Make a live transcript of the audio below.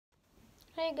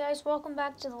Hey guys, welcome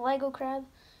back to the Lego Crab,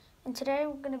 and today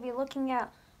we're going to be looking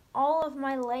at all of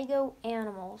my Lego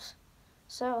animals.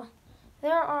 So,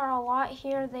 there are a lot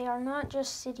here. They are not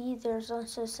just City, there's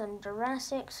also some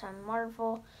Jurassic, some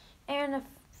Marvel, and a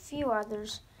few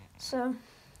others. So,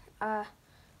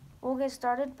 we'll get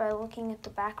started by looking at the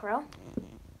back row.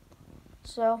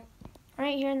 So,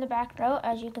 right here in the back row,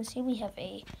 as you can see, we have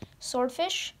a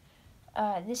swordfish.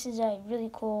 This is a really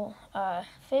cool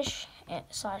fish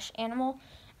slash animal.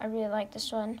 I really like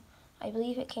this one. I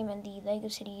believe it came in the Lego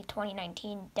City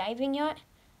 2019 diving yacht.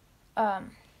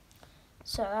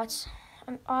 So that's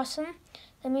awesome.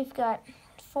 Then we've got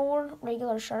 4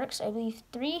 regular sharks. I believe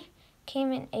 3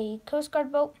 came in a Coast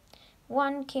Guard boat.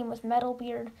 1 came with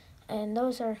Metalbeard, and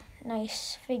those are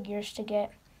nice figures to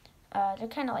get. They're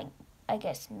kind of like, I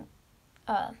guess,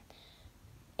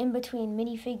 in between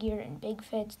minifigure and big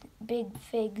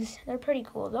figs. They're pretty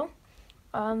cool though.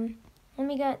 Then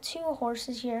we got 2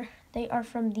 horses here. They are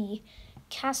from the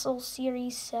Castle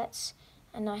series sets,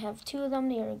 and I have 2 of them.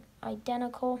 They are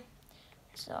identical.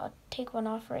 So I'll take one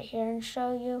off right here and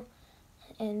show you.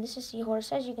 And this is the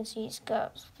horse. As you can see, it's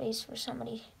got space for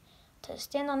somebody to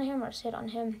stand on him or sit on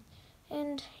him.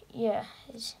 And yeah,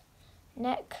 his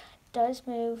neck does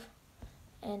move,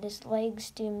 and his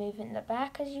legs do move in the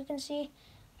back, as you can see.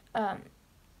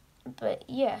 But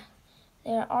yeah,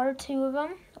 there are 2 of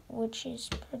them, which is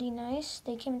pretty nice.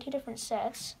 They came in 2 different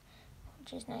sets,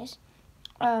 which is nice.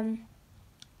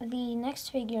 The next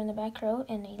figure in the back row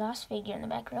and the last figure in the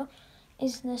back row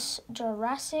is this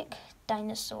Jurassic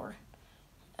dinosaur.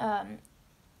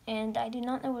 And I do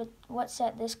not know what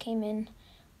set this came in,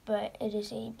 but it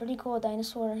is a pretty cool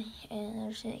dinosaur, and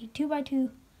there's a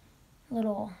 2x2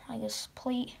 little, I guess,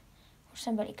 plate where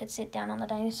somebody could sit down on the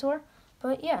dinosaur.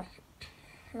 But yeah,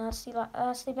 that's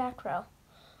the back row.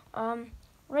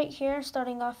 Right here,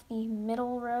 starting off the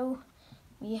middle row,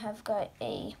 we have got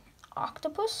a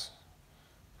octopus.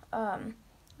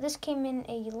 This came in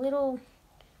a little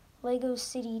Lego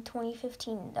City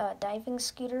 2015 diving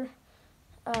scooter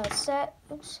set.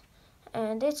 Oops.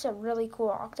 And it's a really cool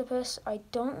octopus. I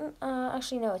don't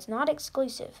actually know, it's not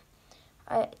exclusive.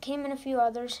 It came in a few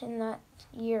others in that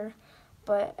year,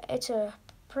 but it's a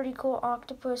pretty cool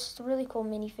octopus. It's a really cool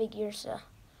minifigure, so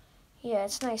yeah,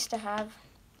 it's nice to have.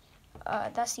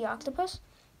 That's the octopus.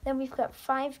 Then we've got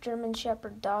 5 German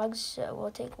Shepherd dogs, so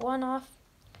we'll take one off,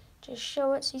 just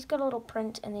show it. So he's got a little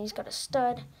print, and then he's got a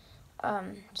stud.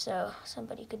 So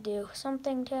somebody could do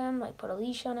something to him, like put a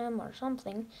leash on him or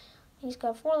something. He's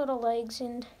got 4 little legs,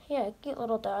 and yeah, cute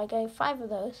little dog. I have 5 of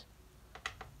those.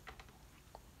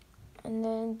 And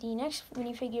then the next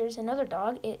minifigure is another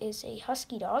dog. It is a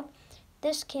husky dog.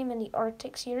 This came in the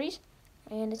Arctic series,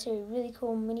 and it's a really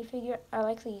cool minifigure. I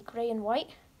like the gray and white.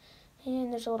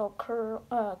 And there's a little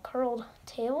curled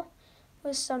tail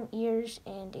with some ears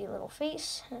and a little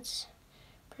face. That's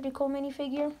a pretty cool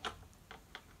minifigure.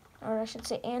 Or I should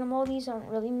say animal. These aren't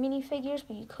really minifigures,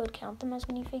 but you could count them as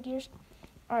minifigures.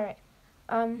 Alright.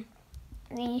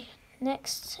 The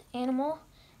next animal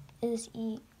is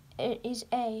a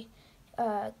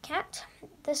cat.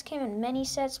 This came in many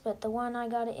sets, but the one I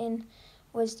got it in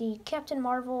was the Captain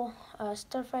Marvel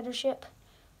starfighter ship,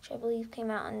 which I believe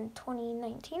came out in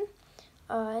 2019.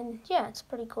 And yeah, it's a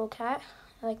pretty cool cat.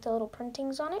 I like the little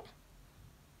printings on it,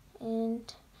 and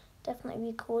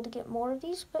definitely be cool to get more of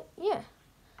these. But yeah,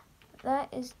 that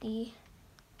is the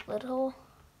little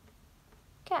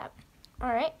cat.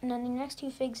 Alright, and then the next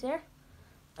 2 figs there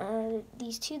are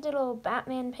these 2 little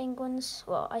Batman penguins.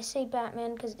 Well, I say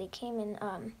Batman because they came in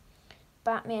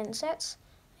Batman sets.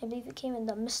 I believe it came in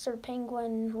the Mr.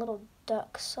 Penguin little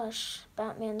duck slash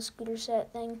Batman scooter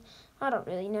set thing. I don't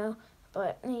really know.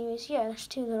 But anyways, yeah, there's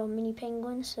 2 little mini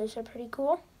penguins. Those are pretty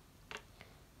cool.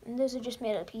 And those are just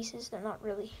made out of pieces. They're not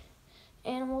really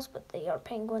animals, but they are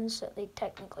penguins, so they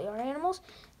technically are animals.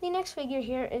 The next figure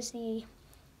here is a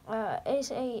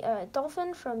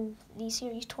dolphin from the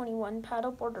Series 21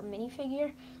 paddleboarder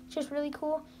minifigure, which is really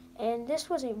cool. And this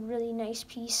was a really nice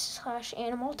piece slash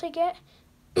animal to get.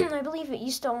 I believe it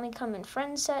used to only come in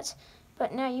friend sets,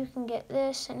 but now you can get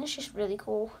this, and it's just really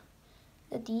cool.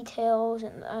 The details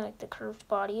and the curved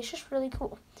body, it's just really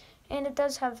cool. And it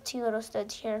does have 2 little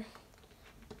studs here.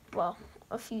 Well,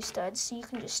 a few studs, so you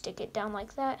can just stick it down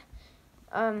like that.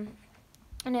 And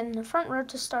in the front row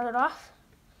to start it off,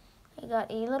 I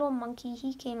got a little monkey.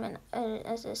 He came in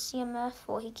as a CMF,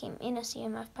 well, he came in a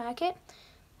CMF packet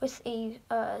with a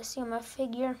CMF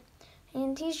figure.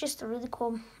 And he's just a really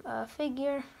cool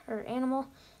figure, or animal.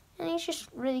 And he's just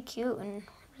really cute and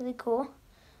really cool.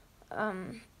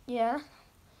 Yeah.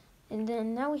 And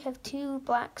then now we have 2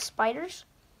 black spiders.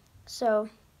 So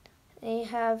they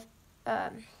have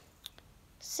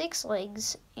 6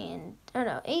 legs and, oh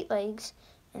no, 8 legs,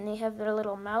 and they have their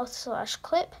little mouth /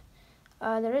 clip.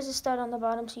 There is a stud on the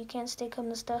bottom so you can stick them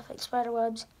to stuff like spider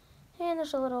webs, and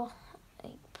there's a little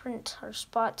print or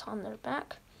spot on their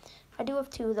back. I do have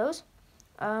 2 of those.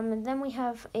 And then we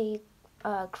have a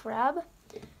crab,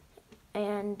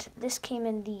 and this came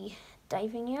in the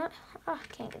diving yacht. I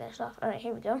can't get this off. Alright,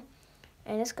 here we go.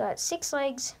 And it's got 6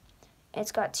 legs,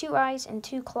 it's got 2 eyes and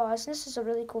 2 claws. This is a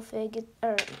really cool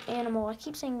animal. I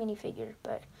keep saying minifigure,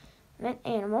 but I meant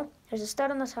animal. There's a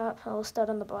stud on the top, a little stud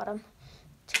on the bottom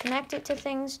to connect it to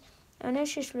things, and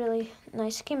it's just really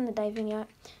nice. It came in the diving yacht.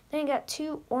 Then I got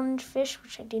 2 orange fish,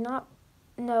 which I do not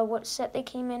know what set they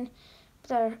came in, but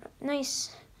they're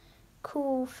nice,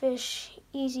 cool fish,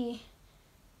 easy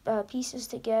pieces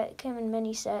to get. It came in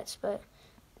many sets, but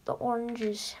the orange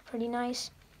is pretty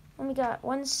nice. And we got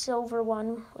 1 silver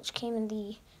one, which came in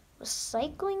the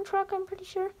recycling truck, I'm pretty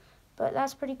sure, but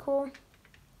that's pretty cool.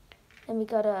 Then we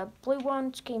got a blue one,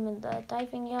 which came in the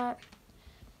diving yacht.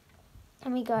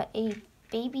 And we got a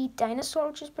baby dinosaur,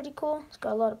 which is pretty cool. It's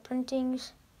got a lot of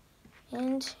printings.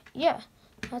 And yeah,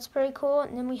 that's pretty cool.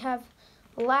 And then we have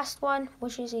the last one,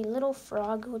 which is a little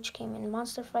frog, which came in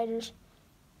Monster Fighters.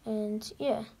 And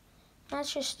yeah,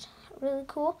 that's just really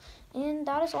cool. And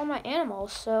that is all my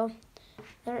animals. So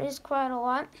there is quite a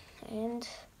lot. And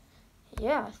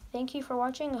yeah, thank you for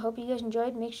watching. I hope you guys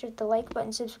enjoyed. Make sure to like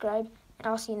button, subscribe, and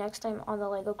I'll see you next time on the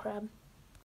Lego Crab.